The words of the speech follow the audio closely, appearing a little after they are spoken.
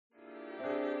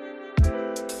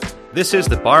This is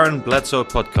the Byron Bledsoe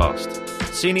Podcast,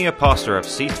 Senior Pastor of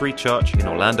C3 Church in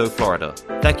Orlando, Florida.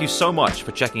 Thank you so much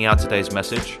for checking out today's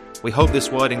message. We hope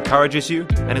this word encourages you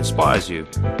and inspires you.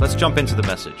 Let's jump into the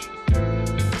message.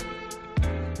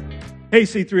 Hey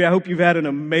C3, I hope you've had an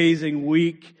amazing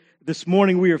week. This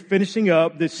morning we are finishing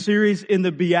up this series in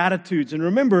the Beatitudes. And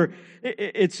remember,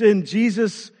 it's in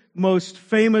Jesus' most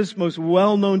famous, most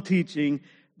well-known teaching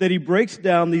that he breaks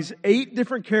down these 8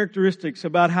 different characteristics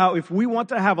about how if we want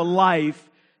to have a life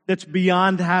that's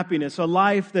beyond happiness, a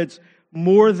life that's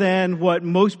more than what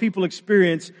most people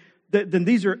experience, then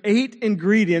these are 8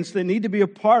 ingredients that need to be a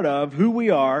part of who we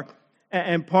are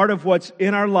and part of what's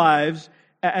in our lives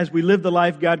as we live the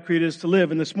life God created us to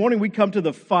live. And this morning we come to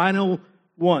the final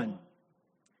one.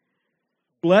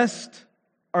 Blessed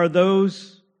are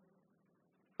those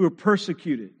who are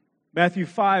persecuted. Matthew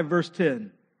 5, verse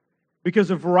 10.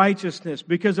 Because of righteousness,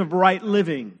 because of right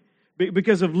living,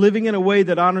 because of living in a way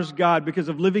that honors God, because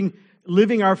of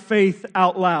living our faith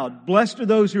out loud. Blessed are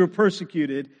those who are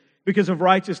persecuted because of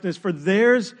righteousness, for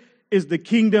theirs is the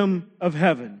kingdom of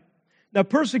heaven. Now,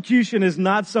 persecution is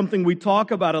not something we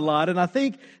talk about a lot, and I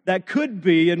think that could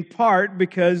be in part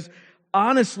because,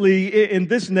 honestly, in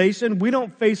this nation, we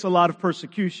don't face a lot of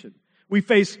persecution. We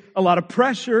face a lot of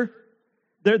pressure.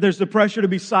 There's the pressure to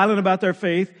be silent about our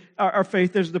faith.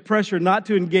 There's the pressure not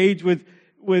to engage with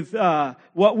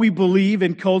what we believe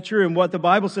in culture and what the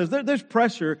Bible says. There's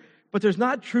pressure, but there's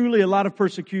not truly a lot of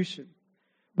persecution.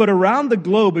 But around the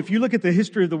globe, if you look at the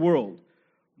history of the world,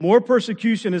 more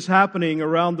persecution is happening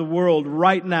around the world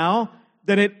right now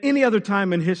than at any other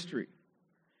time in history.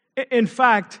 In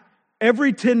fact,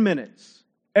 every 10 minutes,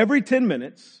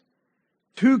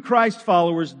 2 Christ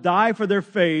followers die for their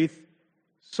faith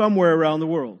somewhere around the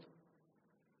world.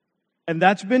 And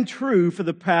that's been true for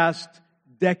the past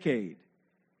decade.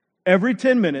 Every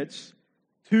 10 minutes,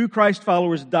 2 Christ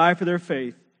followers die for their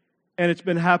faith, and it's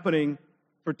been happening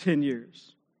for 10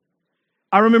 years.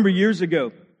 I remember years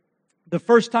ago, the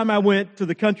first time I went to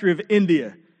the country of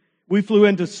India. We flew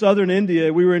into southern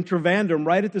India. We were in Trivandrum,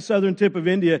 right at the southern tip of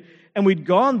India, and we'd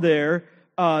gone there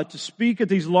to speak at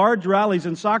these large rallies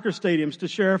and soccer stadiums to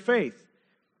share our faith.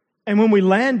 And when we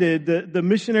landed, the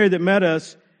missionary that met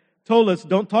us told us,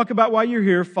 don't talk about why you're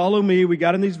here, follow me. We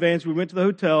got in these vans, we went to the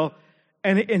hotel,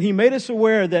 and he made us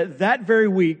aware that very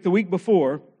week, the week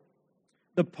before,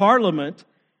 the parliament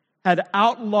had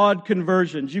outlawed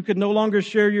conversions. You could no longer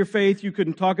share your faith, you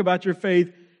couldn't talk about your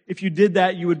faith. If you did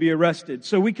that, you would be arrested.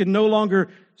 So we could no longer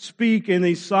speak in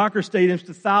these soccer stadiums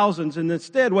to thousands, and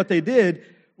instead what they did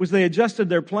was they adjusted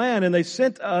their plan and they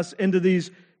sent us into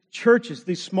these churches,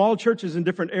 these small churches in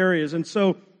different areas. And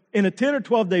so in a 10 or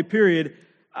 12 day period,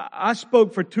 I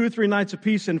spoke for 2 or 3 nights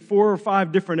apiece in 4 or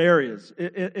 5 different areas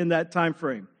in that time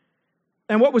frame.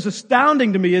 And what was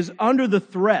astounding to me is under the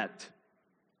threat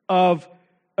of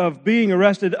being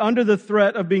arrested, under the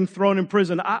threat of being thrown in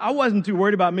prison, I wasn't too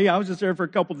worried about me. I was just there for a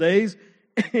couple days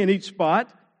in each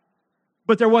spot.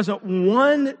 But there wasn't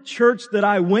one church that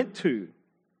I went to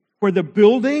where the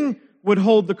building would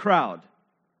hold the crowd.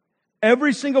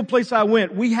 Every single place I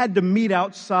went, we had to meet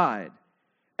outside.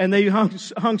 And they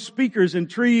hung speakers in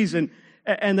trees and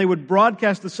they would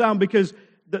broadcast the sound because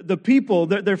the people,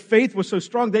 their faith was so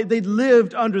strong. They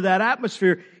lived under that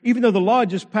atmosphere. Even though the law had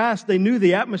just passed, they knew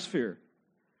the atmosphere.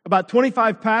 About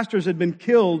 25 pastors had been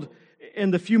killed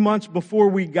in the few months before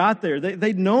we got there.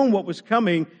 They'd known what was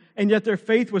coming, and yet their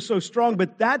faith was so strong.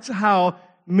 But that's how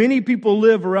many people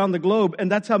live around the globe,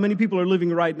 and that's how many people are living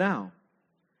right now.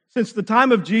 Since the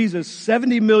time of Jesus,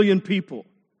 70 million people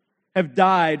have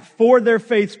died for their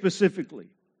faith specifically.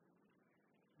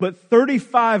 But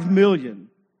 35 million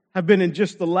have been in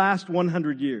just the last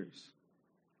 100 years.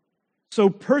 So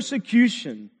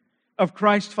persecution of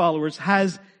Christ followers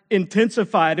has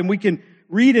intensified, and we can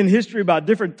read in history about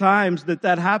different times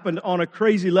that happened on a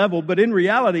crazy level, but in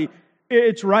reality,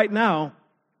 it's right now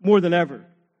more than ever.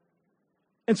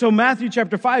 And so Matthew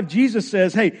chapter 5, Jesus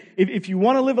says, hey, if you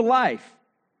want to live a life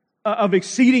of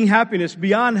exceeding happiness,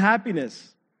 beyond happiness,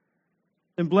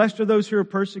 then blessed are those who are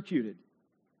persecuted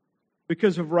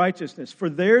because of righteousness, for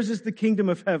theirs is the kingdom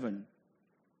of heaven.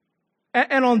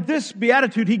 And on this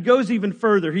beatitude, he goes even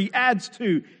further. He adds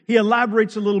to, he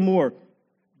elaborates a little more.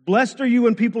 Blessed are you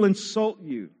when people insult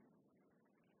you,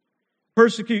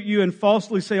 persecute you, and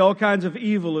falsely say all kinds of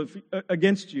evil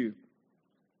against you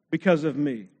because of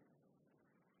me.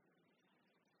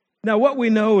 Now, what we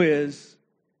know is,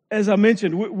 as I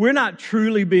mentioned, we're not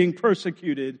truly being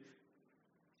persecuted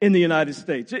in the United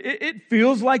States. It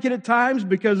feels like it at times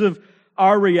because of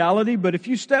our reality, but if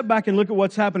you step back and look at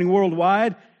what's happening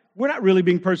worldwide, we're not really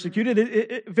being persecuted.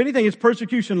 If anything, it's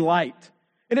persecution light.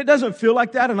 And it doesn't feel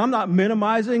like that, and I'm not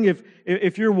minimizing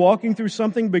if you're walking through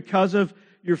something because of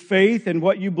your faith and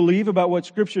what you believe about what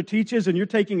Scripture teaches, and you're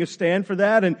taking a stand for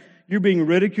that, and you're being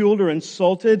ridiculed or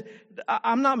insulted.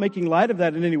 I'm not making light of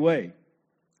that in any way.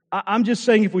 I'm just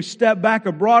saying if we step back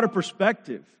a broader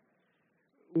perspective,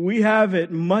 we have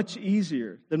it much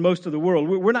easier than most of the world.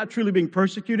 We're not truly being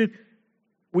persecuted.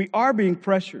 We are being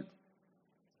pressured.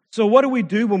 So what do we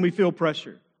do when we feel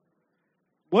pressure?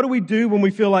 What do we do when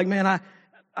we feel like, man,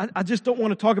 I just don't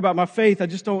want to talk about my faith.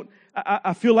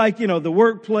 I feel like, the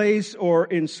workplace or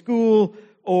in school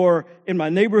or in my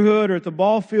neighborhood or at the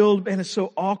ball field, man, it's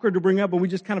so awkward to bring up, and we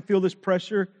just kind of feel this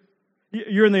pressure.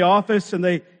 You're in the office and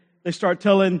they start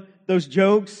telling those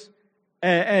jokes,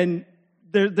 and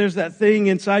there's that thing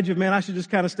inside you, man, I should just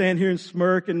kind of stand here and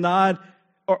smirk and nod,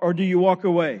 or do you walk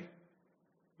away?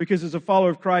 Because as a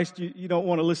follower of Christ, you don't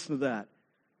want to listen to that.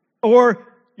 Or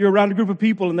you're around a group of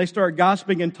people and they start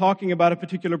gossiping and talking about a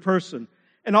particular person.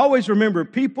 And always remember,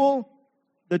 people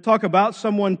that talk about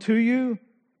someone to you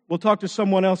will talk to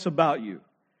someone else about you.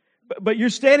 But you're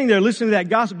standing there listening to that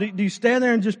gossip. Do you stand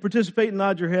there and just participate and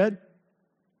nod your head?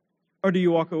 Or do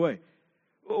you walk away?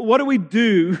 What do we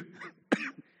do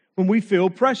when we feel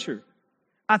pressure?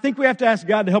 I think we have to ask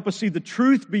God to help us see the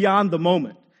truth beyond the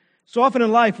moment. So often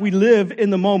in life, we live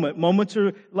in the moment.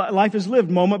 Life is lived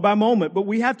moment by moment, but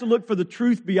we have to look for the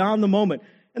truth beyond the moment.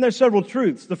 And there's several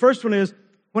truths. The first one is,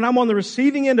 when I'm on the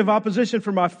receiving end of opposition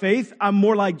for my faith, I'm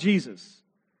more like Jesus.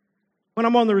 When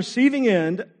I'm on the receiving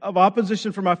end of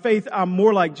opposition for my faith, I'm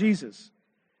more like Jesus.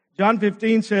 John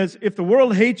 15 says, if the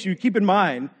world hates you, keep in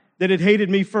mind that it hated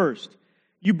me first.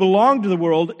 You belong to the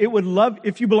world.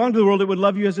 If you belong to the world, it would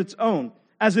love you as its own.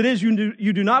 As it is,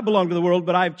 you do not belong to the world,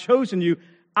 but I have chosen you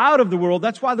out of the world.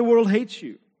 That's why the world hates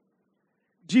you.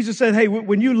 Jesus said, hey,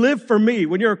 when you live for me,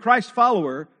 when you're a Christ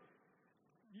follower,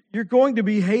 you're going to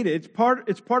be hated.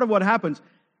 It's part of what happens.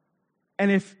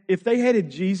 And if they hated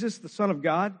Jesus, the Son of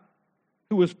God,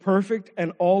 who was perfect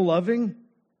and all-loving,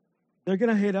 they're going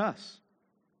to hate us.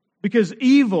 Because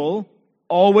evil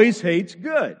always hates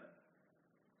good.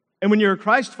 And when you're a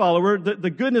Christ follower, the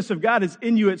goodness of God is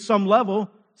in you at some level,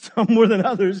 some more than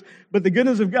others, but the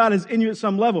goodness of God is in you at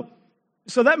some level.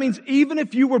 So that means even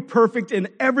if you were perfect in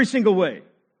every single way,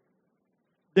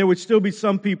 there would still be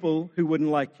some people who wouldn't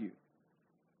like you.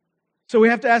 So we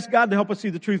have to ask God to help us see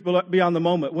the truth beyond the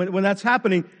moment. When that's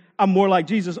happening, I'm more like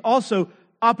Jesus. Also,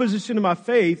 opposition to my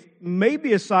faith may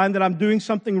be a sign that I'm doing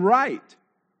something right.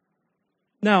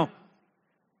 Now,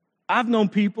 I've known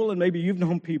people, and maybe you've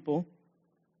known people,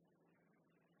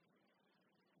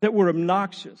 that were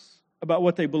obnoxious about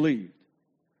what they believed.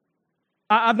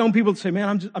 I've known people that say,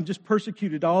 man, I'm just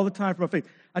persecuted all the time for my faith.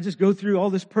 I just go through all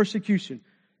this persecution.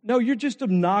 No, you're just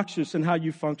obnoxious in how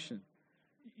you function.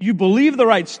 You believe the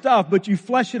right stuff, but you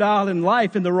flesh it out in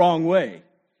life in the wrong way.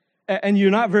 And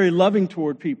you're not very loving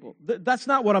toward people. That's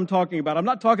not what I'm talking about. I'm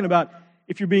not talking about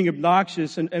if you're being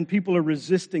obnoxious and people are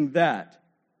resisting that.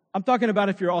 I'm talking about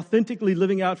if you're authentically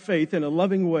living out faith in a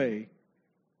loving way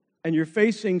and you're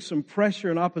facing some pressure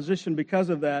and opposition because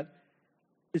of that.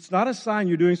 It's not a sign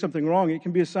you're doing something wrong. It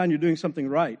can be a sign you're doing something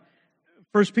right.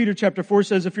 1 Peter chapter 4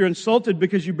 says, if you're insulted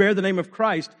because you bear the name of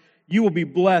Christ, you will be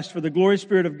blessed, for the glorious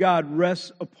Spirit of God rests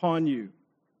upon you.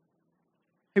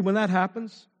 Hey, when that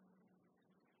happens,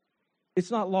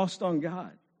 it's not lost on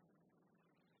God.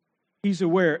 He's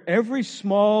aware. Every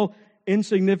small,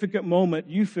 insignificant moment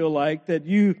you feel like that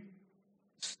you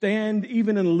stand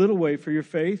even in a little way for your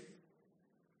faith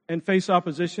and face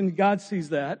opposition, God sees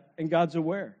that and God's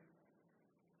aware.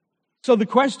 So the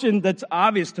question that's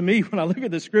obvious to me when I look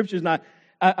at the Scriptures and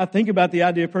I think about the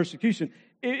idea of persecution,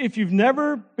 if you've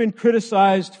never been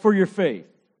criticized for your faith,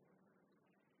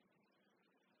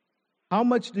 how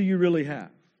much do you really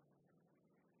have?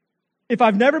 If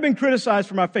I've never been criticized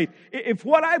for my faith, if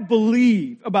what I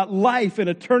believe about life and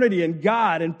eternity and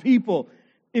God and people,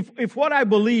 if what I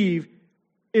believe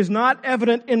is not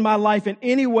evident in my life in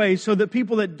any way so that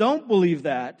people that don't believe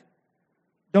that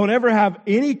don't ever have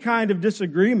any kind of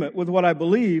disagreement with what I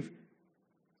believe,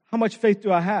 how much faith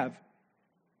do I have?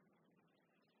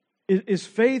 Is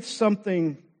faith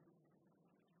something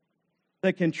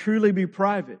that can truly be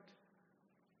private?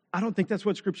 I don't think that's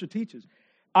what Scripture teaches.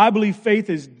 I believe faith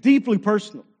is deeply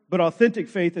personal, but authentic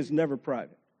faith is never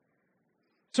private.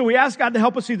 So we ask God to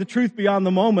help us see the truth beyond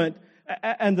the moment.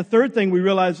 And the third thing we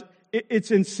realize,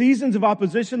 it's in seasons of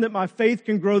opposition that my faith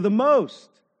can grow the most.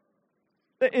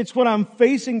 It's when I'm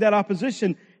facing that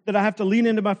opposition that I have to lean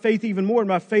into my faith even more, and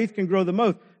my faith can grow the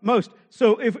most.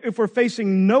 So if we're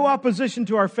facing no opposition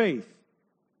to our faith,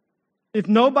 if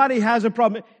nobody has a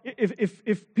problem,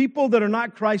 if people that are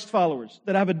not Christ followers,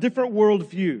 that have a different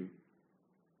worldview,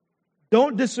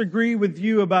 don't disagree with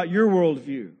you about your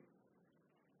worldview.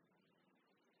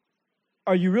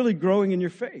 Are you really growing in your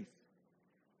faith?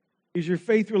 Is your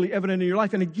faith really evident in your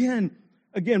life? And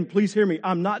again, please hear me.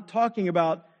 I'm not talking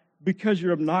about because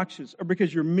you're obnoxious or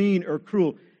because you're mean or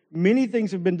cruel. Many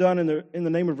things have been done in the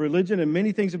name of religion, and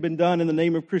many things have been done in the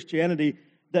name of Christianity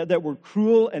that were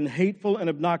cruel and hateful and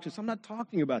obnoxious. I'm not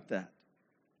talking about that.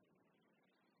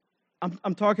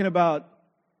 I'm talking about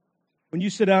when you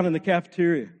sit down in the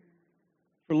cafeteria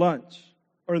for lunch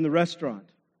or in the restaurant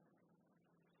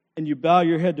and you bow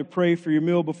your head to pray for your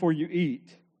meal before you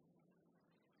eat.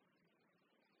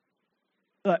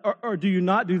 Or do you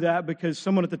not do that because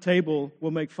someone at the table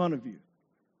will make fun of you?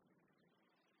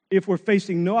 If we're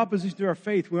facing no opposition to our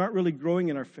faith, we aren't really growing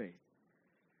in our faith.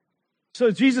 So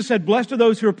Jesus said, blessed are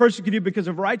those who are persecuted because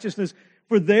of righteousness,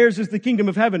 for theirs is the kingdom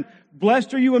of heaven.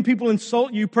 Blessed are you when people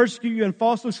insult you, persecute you, and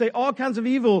falsely say all kinds of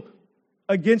evil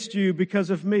against you because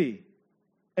of me.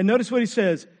 And notice what he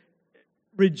says,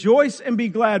 rejoice and be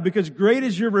glad because great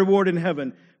is your reward in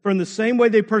heaven. For in the same way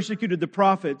they persecuted the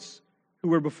prophets who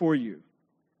were before you.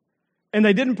 And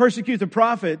they didn't persecute the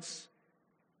prophets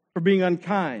for being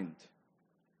unkind.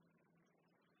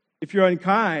 If you're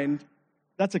unkind,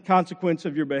 that's a consequence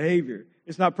of your behavior.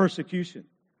 It's not persecution.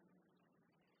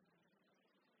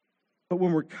 But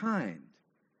when we're kind,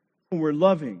 when we're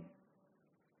loving,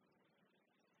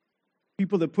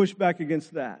 people that push back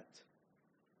against that,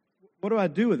 what do I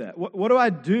do with that? What do I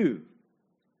do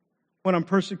when I'm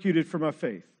persecuted for my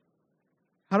faith?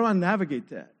 How do I navigate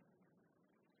that?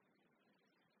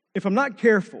 If I'm not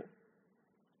careful,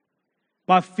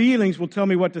 my feelings will tell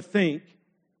me what to think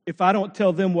if I don't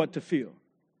tell them what to feel.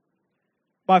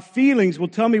 My feelings will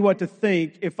tell me what to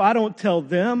think if I don't tell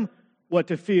them what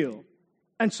to feel.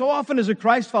 And so often as a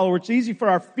Christ follower, it's easy for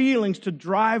our feelings to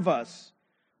drive us.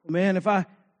 Well, man, if I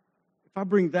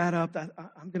bring that up,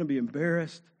 I'm going to be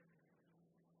embarrassed.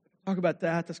 Talk about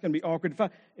that, that's going to be awkward.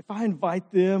 If I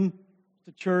invite them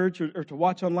to church or to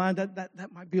watch online,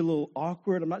 that might be a little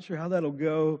awkward. I'm not sure how that'll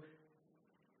go.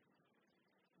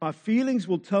 My feelings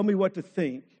will tell me what to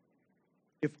think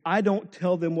if I don't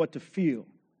tell them what to feel.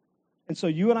 And so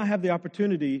you and I have the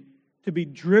opportunity to be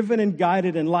driven and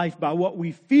guided in life by what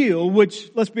we feel,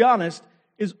 which, let's be honest,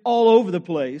 is all over the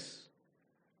place.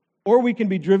 Or we can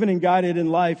be driven and guided in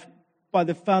life by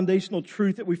the foundational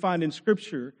truth that we find in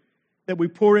Scripture, that we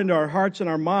pour into our hearts and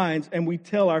our minds, and we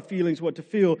tell our feelings what to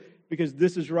feel because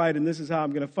this is right and this is how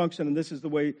I'm going to function and this is the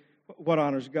way what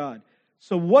honors God.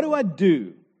 So what do I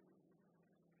do?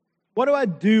 What do I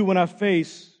do when I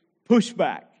face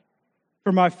pushback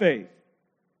for my faith?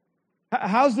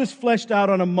 How's this fleshed out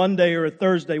on a Monday or a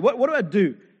Thursday? What do I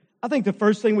do? I think the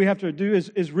first thing we have to do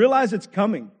is realize it's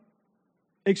coming.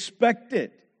 Expect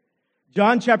it.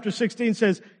 John chapter 16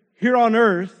 says, here on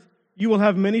earth you will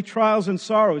have many trials and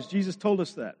sorrows. Jesus told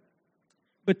us that.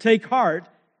 But take heart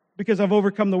because I've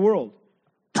overcome the world.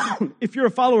 If you're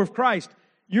a follower of Christ,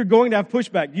 you're going to have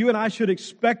pushback. You and I should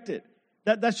expect it.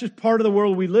 That's just part of the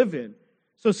world we live in.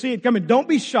 So see it coming. Don't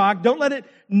be shocked. Don't let it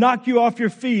knock you off your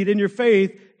feet in your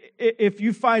faith if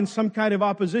you find some kind of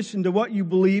opposition to what you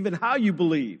believe and how you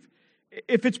believe.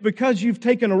 If it's because you've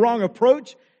taken a wrong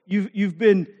approach, you've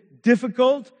been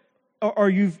difficult, or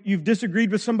you've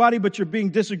disagreed with somebody, but you're being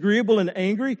disagreeable and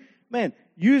angry, man,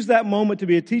 use that moment to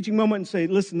be a teaching moment and say,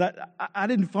 listen, I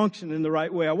didn't function in the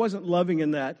right way. I wasn't loving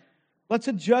in that. Let's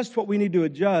adjust what we need to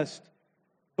adjust.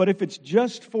 But if it's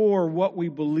just for what we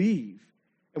believe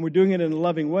and we're doing it in a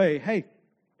loving way, hey,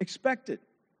 expect it.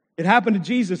 It happened to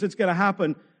Jesus. It's going to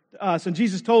happen to us. And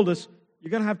Jesus told us,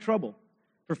 you're going to have trouble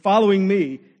for following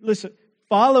me. Listen,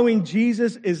 following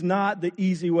Jesus is not the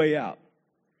easy way out.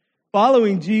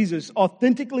 Following Jesus,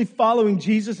 authentically following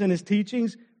Jesus and His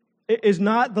teachings, is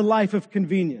not the life of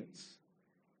convenience.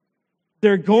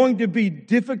 There are going to be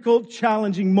difficult,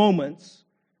 challenging moments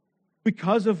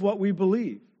because of what we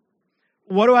believe.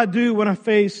 What do I do when I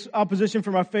face opposition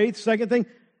for my faith? Second thing,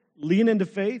 lean into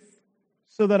faith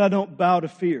so that I don't bow to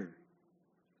fear.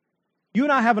 You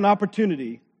and I have an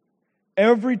opportunity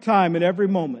every time and every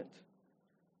moment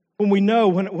when we know,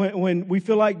 when we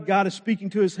feel like God is speaking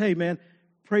to us, hey man,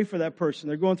 pray for that person.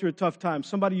 They're going through a tough time.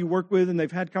 Somebody you work with and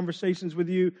they've had conversations with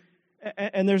you,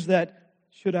 and there's that,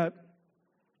 should I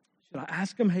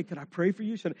ask them, hey, could I pray for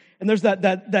you? And there's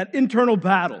that internal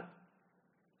battle.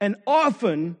 And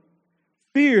often,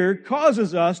 fear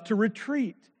causes us to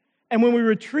retreat. And when we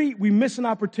retreat, we miss an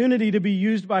opportunity to be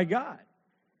used by God.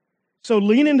 So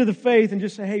lean into the faith and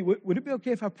just say, hey, would it be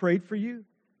okay if I prayed for you?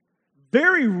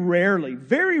 Very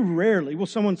rarely will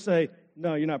someone say,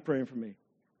 no, you're not praying for me.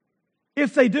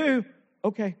 If they do,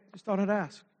 okay, just thought I'd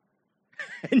ask.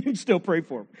 And you can still pray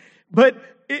for them. But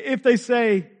if they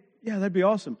say, yeah, that'd be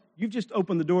awesome, you've just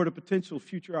opened the door to potential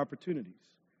future opportunities.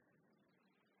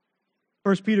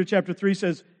 1 Peter chapter 3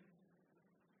 says,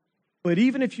 but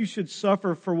even if you should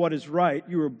suffer for what is right,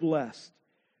 you are blessed.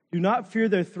 Do not fear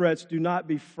their threats. Do not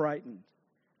be frightened.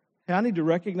 I need to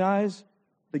recognize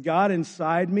the God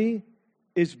inside me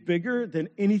is bigger than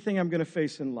anything I'm going to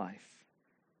face in life.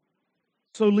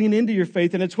 So lean into your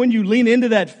faith, and it's when you lean into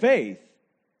that faith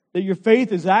that your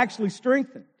faith is actually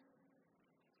strengthened.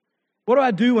 What do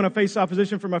I do when I face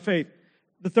opposition for my faith?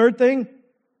 The third thing,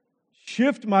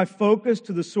 shift my focus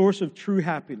to the source of true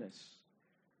happiness.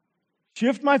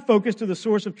 Shift my focus to the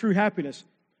source of true happiness.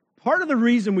 Part of the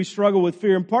reason we struggle with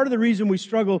fear and part of the reason we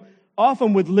struggle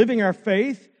often with living our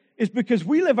faith is because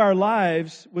we live our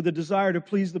lives with a desire to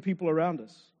please the people around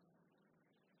us.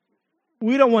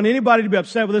 We don't want anybody to be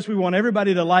upset with us. We want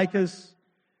everybody to like us.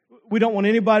 We don't want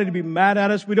anybody to be mad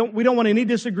at us. We don't want any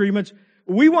disagreements.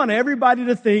 We want everybody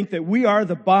to think that we are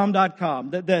the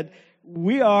bomb.com, that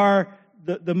we are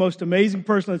the most amazing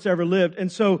person that's ever lived.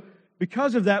 And so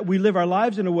because of that, we live our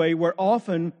lives in a way where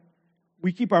often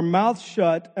we keep our mouth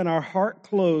shut and our heart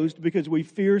closed because we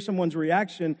fear someone's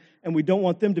reaction and we don't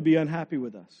want them to be unhappy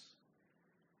with us.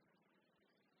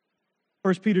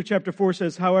 1 Peter chapter 4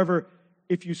 says, however,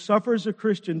 if you suffer as a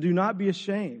Christian, do not be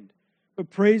ashamed, but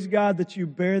praise God that you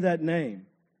bear that name.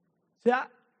 See,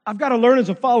 I've got to learn as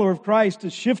a follower of Christ to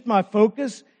shift my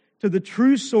focus to the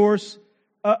true source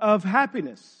of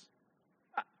happiness.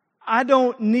 I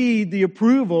don't need the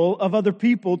approval of other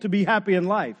people to be happy in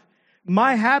life.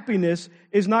 My happiness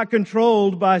is not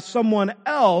controlled by someone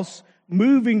else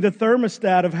moving the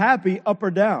thermostat of happy up or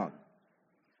down.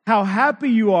 How happy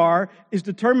you are is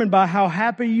determined by how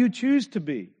happy you choose to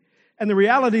be. And the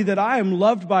reality that I am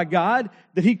loved by God,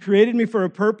 that He created me for a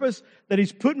purpose, that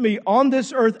He's put me on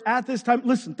this earth at this time.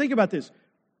 Listen, think about this.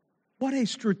 What a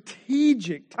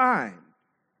strategic time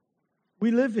we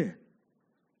live in.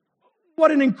 What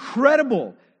an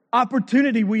incredible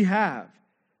opportunity we have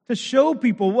to show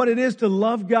people what it is to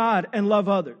love God and love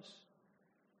others.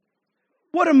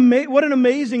 What an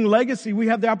amazing legacy we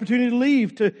have the opportunity to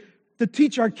leave, to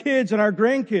teach our kids and our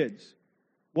grandkids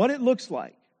what it looks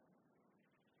like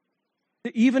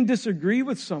to even disagree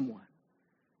with someone,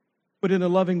 but in a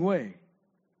loving way.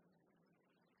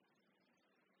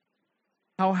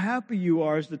 How happy you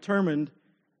are is determined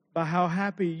by how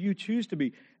happy you choose to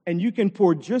be. And you can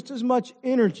pour just as much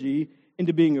energy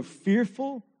into being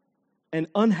fearful and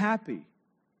unhappy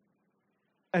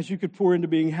as you could pour into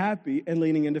being happy and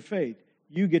leaning into faith.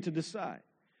 You get to decide.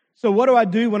 So what do I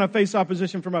do when I face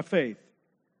opposition for my faith?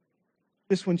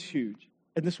 This one's huge,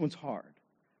 and this one's hard.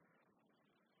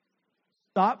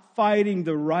 Stop fighting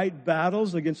the right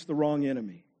battles against the wrong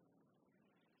enemy.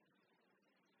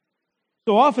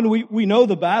 So often we know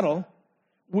the battle.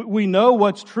 We know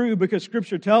what's true because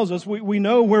Scripture tells us. We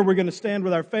know where we're going to stand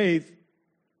with our faith. We've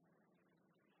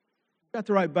got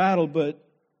the right battle, but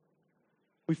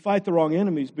we fight the wrong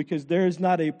enemies because there is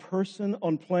not a person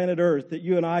on planet Earth that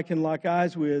you and I can lock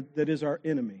eyes with that is our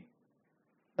enemy.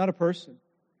 Not a person.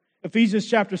 Ephesians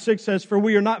chapter 6 says, for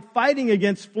we are not fighting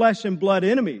against flesh and blood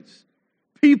enemies.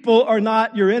 People are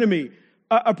not your enemy.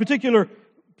 A particular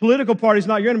political party is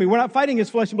not your enemy. We're not fighting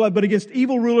against flesh and blood, but against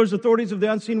evil rulers, authorities of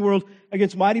the unseen world,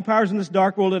 against mighty powers in this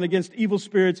dark world, and against evil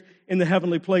spirits in the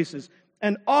heavenly places.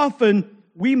 And often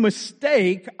we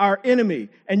mistake our enemy.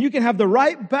 And you can have the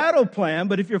right battle plan,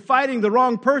 but if you're fighting the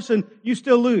wrong person, you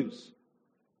still lose.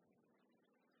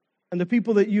 And the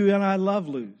people that you and I love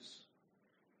lose.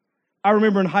 I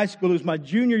remember in high school, it was my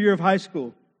junior year of high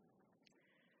school.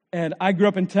 And I grew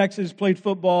up in Texas, played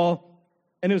football,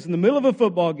 and it was in the middle of a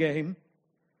football game.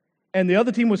 And the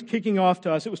other team was kicking off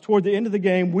to us. It was toward the end of the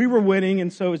game. We were winning,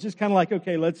 and so it was just kind of like,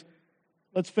 okay, let's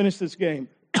finish this game.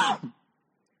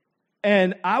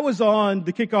 And I was on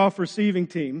the kickoff receiving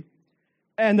team,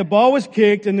 and the ball was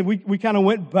kicked, and we kind of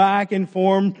went back and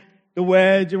formed the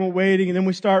wedge, and we're waiting, and then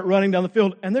we start running down the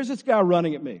field. And there's this guy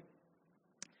running at me.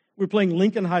 We were playing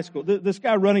Lincoln High School. This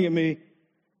guy running at me,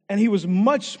 and he was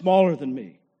much smaller than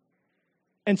me.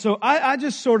 And so I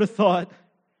just sort of thought,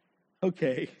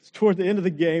 okay, it's toward the end of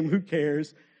the game, who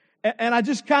cares? And I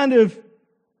just kind of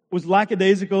was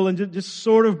lackadaisical and just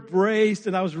sort of braced,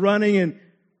 and I was running, and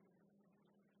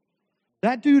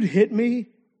that dude hit me.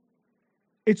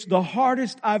 It's the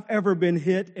hardest I've ever been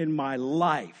hit in my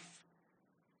life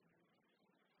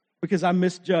because I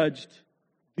misjudged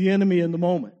the enemy in the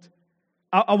moment.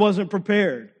 I wasn't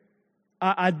prepared.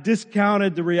 I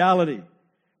discounted the reality.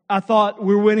 I thought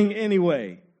we're winning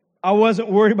anyway. I wasn't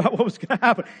worried about what was going to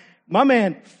happen. My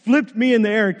man flipped me in the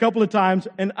air a couple of times,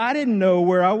 and I didn't know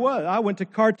where I was. I went to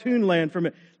cartoon land from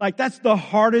it. Like, that's the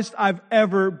hardest I've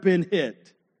ever been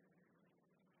hit.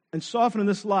 And so often in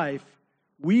this life,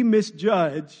 we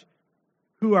misjudge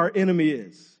who our enemy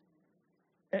is.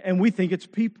 And we think it's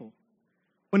people.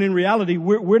 When in reality,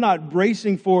 we're not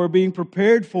bracing for, being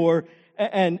prepared for,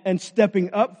 and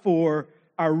stepping up for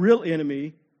our real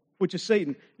enemy, which is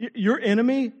Satan. Your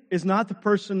enemy is not the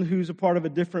person who's a part of a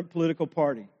different political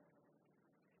party.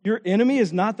 Your enemy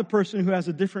is not the person who has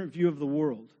a different view of the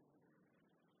world.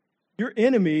 Your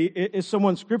enemy is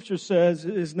someone Scripture says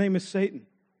his name is Satan.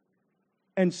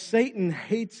 And Satan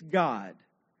hates God.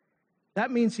 That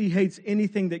means he hates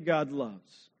anything that God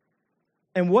loves.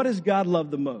 And what does God love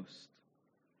the most?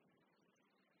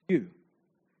 You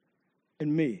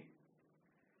and me,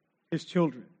 his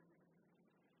children.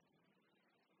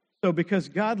 So because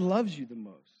God loves you the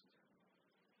most,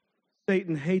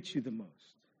 Satan hates you the most.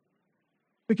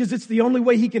 Because it's the only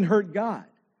way he can hurt God.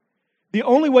 The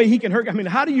only way he can hurt,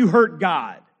 how do you hurt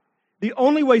God? The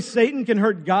only way Satan can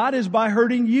hurt God is by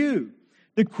hurting you.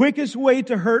 The quickest way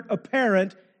to hurt a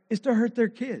parent is to hurt their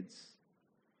kids.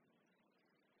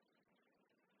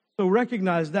 So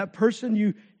recognize that person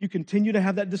you continue to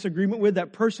have that disagreement with,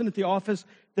 that person at the office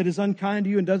that is unkind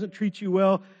to you and doesn't treat you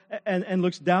well and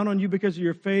looks down on you because of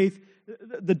your faith.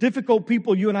 The difficult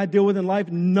people you and I deal with in life,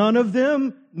 none of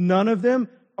them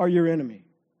are your enemy.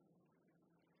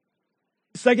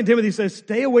 2 Timothy says,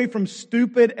 stay away from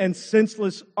stupid and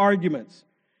senseless arguments.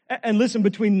 And listen,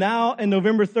 between now and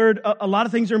November 3rd, a lot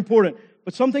of things are important,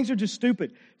 but some things are just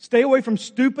stupid. Stay away from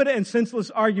stupid and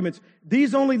senseless arguments.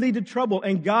 These only lead to trouble,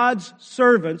 and God's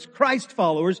servants, Christ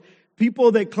followers,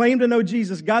 people that claim to know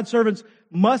Jesus, God's servants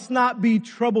must not be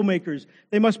troublemakers.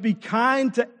 They must be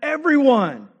kind to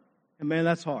everyone. And man,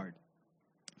 that's hard.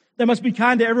 They must be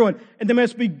kind to everyone, and they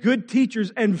must be good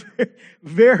teachers and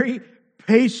very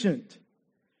patient.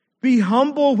 Be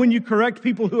humble when you correct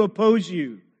people who oppose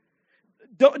you.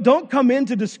 Don't come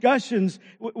into discussions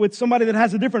with somebody that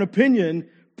has a different opinion,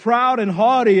 proud and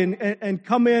haughty, and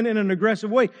come in an aggressive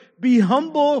way. Be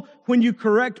humble when you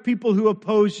correct people who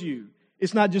oppose you.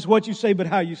 It's not just what you say, but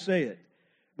how you say it.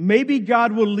 Maybe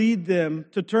God will lead them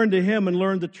to turn to Him and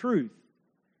learn the truth.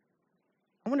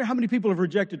 I wonder how many people have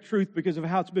rejected truth because of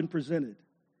how it's been presented.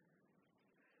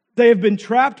 They have been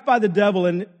trapped by the devil,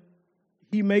 and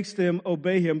he makes them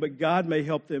obey him, but God may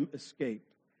help them escape.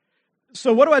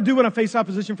 So what do I do when I face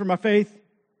opposition for my faith?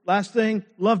 Last thing,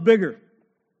 love bigger.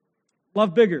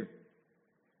 Love bigger.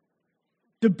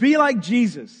 To be like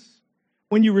Jesus,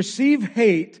 when you receive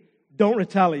hate, don't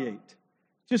retaliate.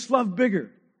 Just love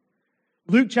bigger.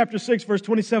 Luke chapter 6, verse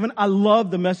 27, I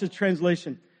love the Message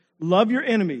translation. Love your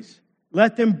enemies.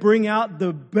 Let them bring out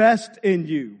the best in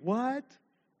you. What?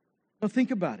 Now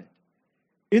think about it.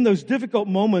 In those difficult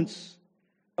moments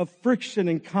of friction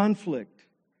and conflict,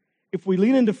 if we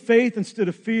lean into faith instead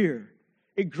of fear,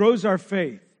 it grows our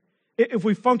faith. If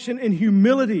we function in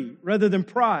humility rather than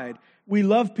pride, we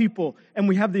love people and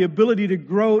we have the ability to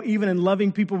grow even in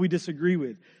loving people we disagree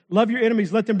with. Love your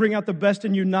enemies. Let them bring out the best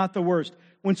in you, not the worst.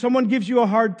 When someone gives you a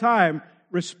hard time,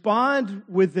 respond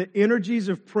with the energies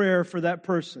of prayer for that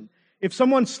person. If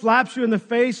someone slaps you in the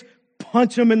face,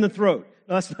 punch them in the throat.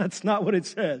 That's not what it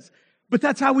says. But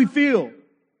that's how we feel.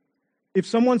 If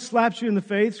someone slaps you in the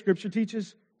face, Scripture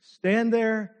teaches, stand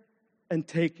there and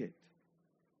take it.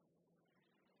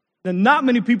 Now, not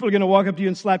many people are going to walk up to you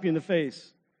and slap you in the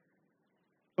face.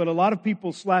 But a lot of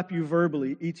people slap you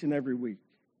verbally each and every week.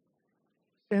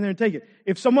 Stand there and take it.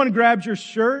 If someone grabs your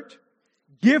shirt,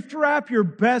 gift wrap your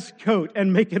best coat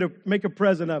and make a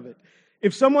present of it.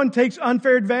 If someone takes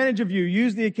unfair advantage of you,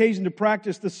 use the occasion to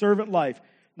practice the servant life.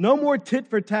 No more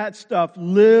tit-for-tat stuff.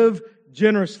 Live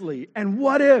generously. And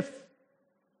what if?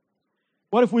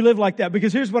 What if we live like that?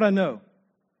 Because here's what I know.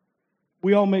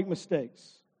 We all make mistakes.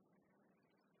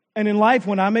 And in life,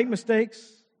 when I make mistakes,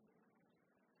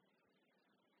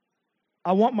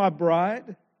 I want my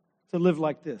bride to live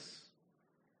like this.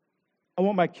 I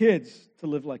want my kids to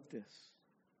live like this.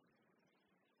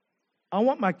 I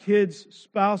want my kids'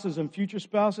 spouses and future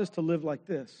spouses to live like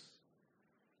this.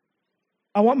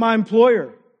 I want my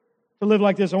employer to live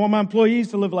like this. I want my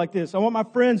employees to live like this. I want my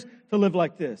friends to live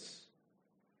like this.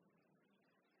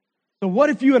 So what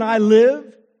if you and I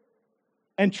live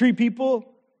and treat people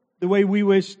the way we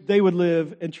wish they would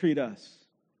live and treat us?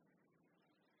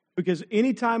 Because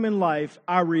anytime in life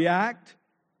I react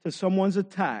to someone's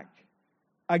attack,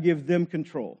 I give them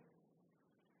control.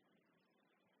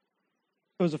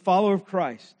 So as a follower of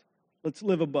Christ, let's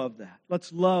live above that.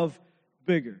 Let's love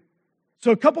bigger. So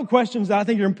a couple questions that I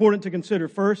think are important to consider.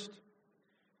 First,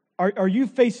 Are you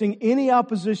facing any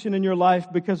opposition in your life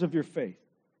because of your faith?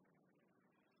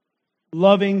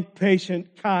 Loving,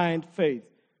 patient, kind faith.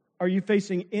 Are you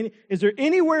facing any? Is there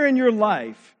anywhere in your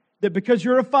life that because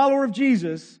you're a follower of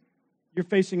Jesus, you're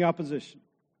facing opposition?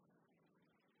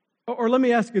 Or let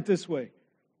me ask it this way.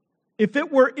 If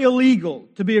it were illegal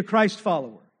to be a Christ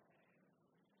follower,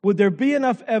 would there be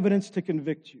enough evidence to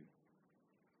convict you?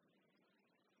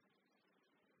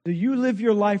 Do you live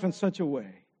your life in such a way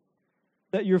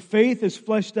that your faith is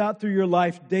fleshed out through your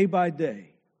life day by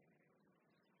day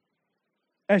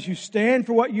as you stand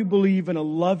for what you believe in a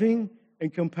loving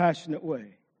and compassionate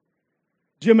way?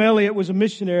 Jim Elliot was a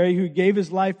missionary who gave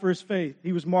his life for his faith.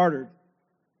 He was martyred.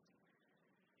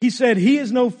 He said, "He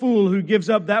is no fool who gives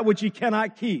up that which he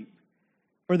cannot keep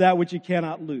for that which he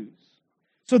cannot lose."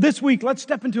 So this week, let's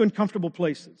step into uncomfortable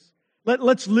places.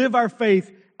 Let's live our faith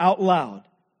out loud.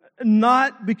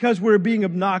 Not because we're being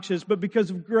obnoxious, but because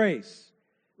of grace.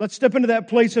 Let's step into that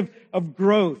place of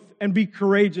growth and be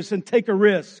courageous and take a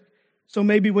risk. So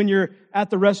maybe when you're at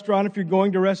the restaurant, if you're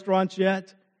going to restaurants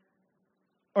yet,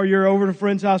 or you're over at a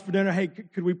friend's house for dinner, hey,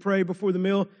 could we pray before the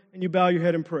meal? And you bow your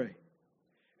head and pray.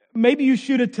 Maybe you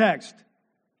shoot a text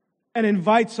and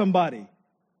invite somebody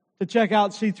to check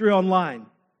out C3 online.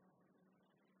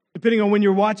 Depending on when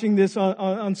you're watching this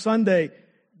on Sunday,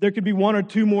 there could be one or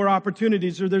two more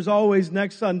opportunities, or there's always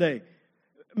next Sunday.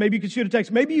 Maybe you could shoot a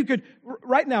text. Maybe you could,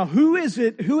 right now, who is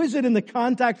it in the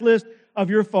contact list of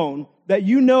your phone that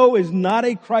you know is not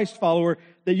a Christ follower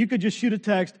that you could just shoot a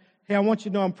text, hey, I want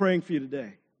you to know I'm praying for you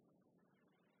today.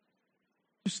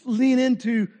 Just lean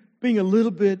into being a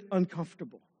little bit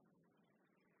uncomfortable.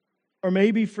 Or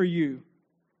maybe for you,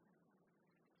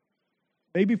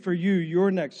 your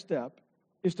next step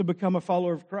is to become a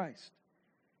follower of Christ.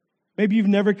 Maybe you've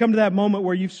never come to that moment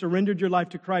where you've surrendered your life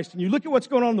to Christ and you look at what's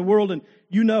going on in the world and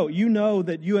you know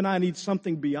that you and I need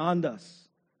something beyond us.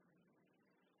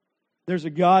 There's a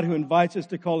God who invites us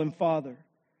to call Him Father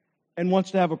and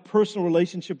wants to have a personal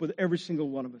relationship with every single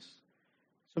one of us.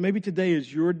 So maybe today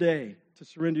is your day to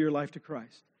surrender your life to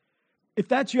Christ. If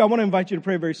that's you, I want to invite you to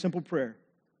pray a very simple prayer.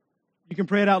 You can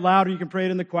pray it out loud or you can pray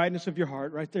it in the quietness of your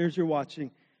heart right there as you're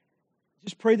watching.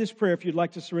 Just pray this prayer if you'd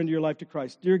like to surrender your life to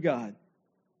Christ. Dear God,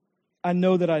 I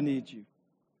know that I need you.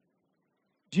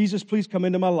 Jesus, please come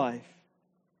into my life.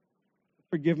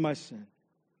 Forgive my sin.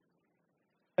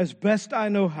 As best I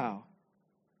know how,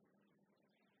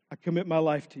 I commit my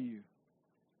life to you.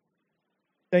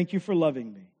 Thank you for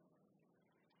loving me.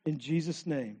 In Jesus'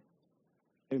 name,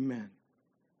 amen.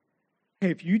 Hey,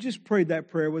 if you just prayed that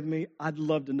prayer with me, I'd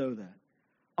love to know that.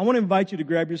 I want to invite you to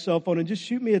grab your cell phone and just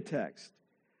shoot me a text.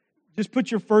 Just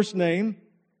put your first name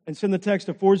and send the text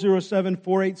to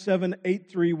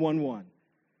 407-487-8311.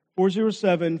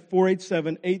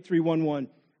 407-487-8311.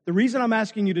 The reason I'm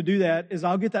asking you to do that is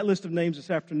I'll get that list of names this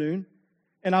afternoon,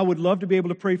 and I would love to be able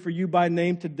to pray for you by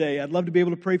name today. I'd love to be able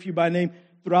to pray for you by name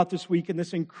throughout this week and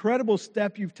this incredible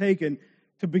step you've taken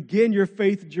to begin your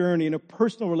faith journey in a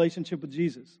personal relationship with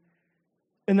Jesus.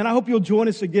 And then I hope you'll join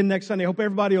us again next Sunday. I hope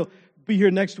everybody will be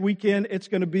here next weekend. It's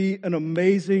going to be an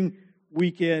amazing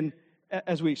weekend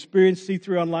as we experience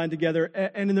C3 Online together.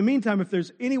 And in the meantime, if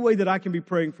there's any way that I can be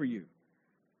praying for you,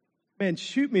 man,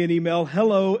 shoot me an email,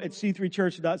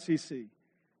 hello@c3church.cc.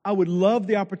 I would love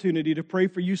the opportunity to pray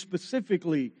for you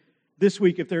specifically this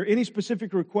week. If there are any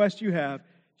specific requests you have,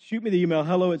 shoot me the email,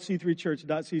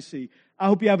 hello@c3church.cc. I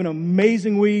hope you have an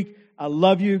amazing week. I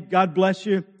love you. God bless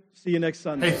you. See you next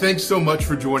Sunday. Hey, thanks so much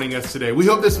for joining us today. We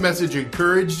hope this message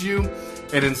encouraged you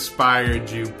and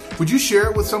inspired you. Would you share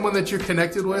it with someone that you're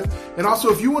connected with? And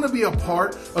also, if you want to be a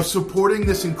part of supporting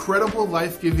this incredible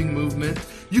life-giving movement,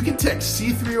 you can text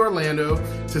C3 Orlando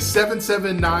to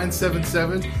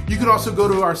 77977. You can also go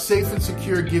to our safe and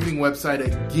secure giving website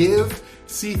at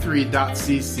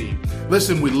givec3.cc.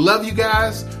 Listen, we love you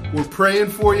guys. We're praying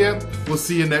for you. We'll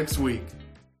see you next week.